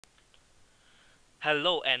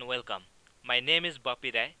Hello and welcome. My name is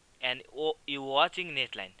Bapi Rai and you're watching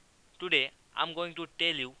Netline. Today I'm going to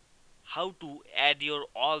tell you how to add your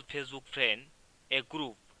all Facebook friend a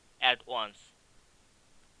group at once.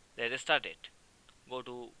 Let's start it. Go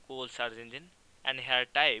to Google search engine and here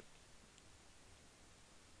type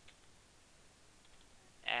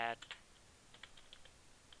at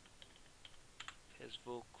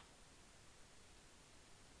Facebook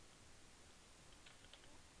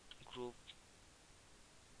group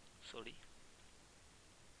sorry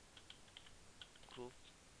group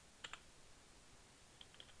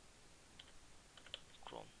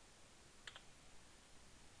Chrome.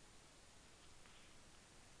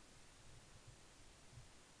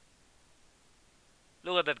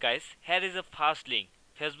 Look at that guys. Here is a first link.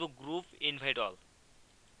 Facebook group invite all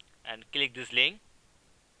and click this link.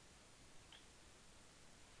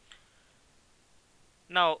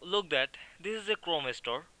 Now look that this is a Chrome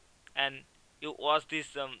store and you watch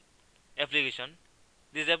this application.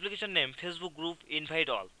 This application name Facebook group invite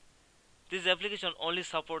all. This application only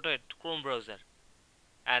supported Chrome browser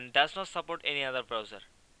and does not support any other browser.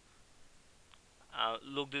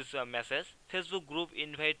 Look this message. Facebook group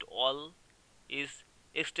invite all is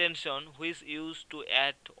extension which used to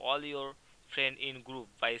add all your friend in group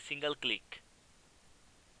by single click.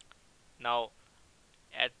 Now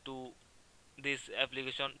add to this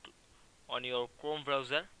application on your Chrome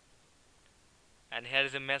browser and here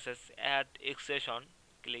is a message add extension.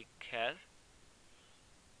 Click here.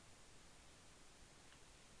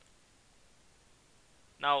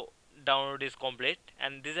 Now download is complete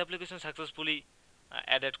and this application successfully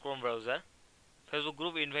added Chrome browser. Facebook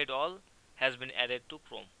group invite all has been added to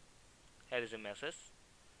Chrome. Here is a message.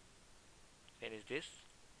 Finish this.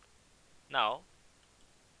 Now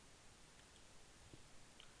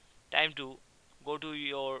time to go to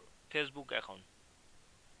your Facebook account.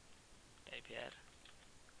 Type here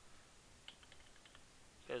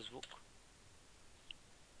Facebook.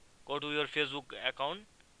 Go to your Facebook account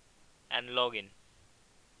and log in.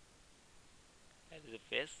 Here is a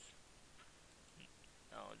face.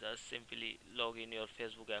 Now just simply log in your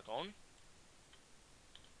Facebook account.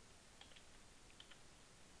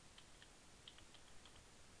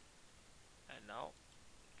 And now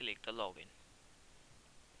click the login.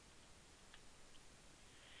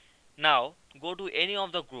 Now go to any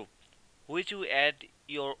of the group which you add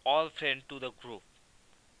your all friend to the group.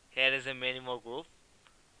 Here is a many more group.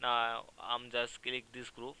 Now I'm just click this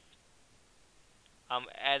group. I'm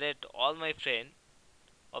added all my friend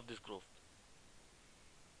of this group.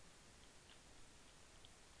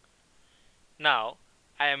 Now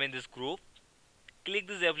I am in this group. Click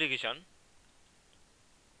this application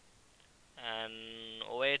and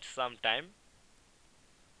wait some time.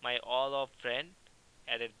 My all of friend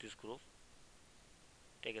added this group.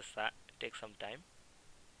 Take some time.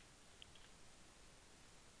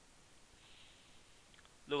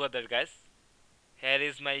 Look at that guys. Here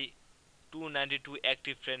is my 292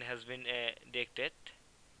 active friend has been detected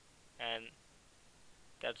and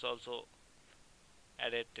that's also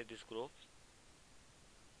added to this group.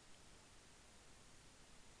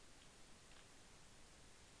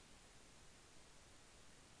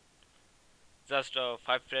 Just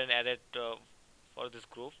 5 friend added for this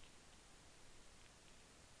group.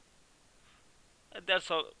 That's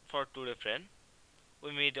all for today friend.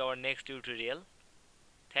 We meet our next tutorial.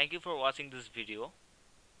 Thank you for watching this video.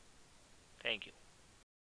 Thank you.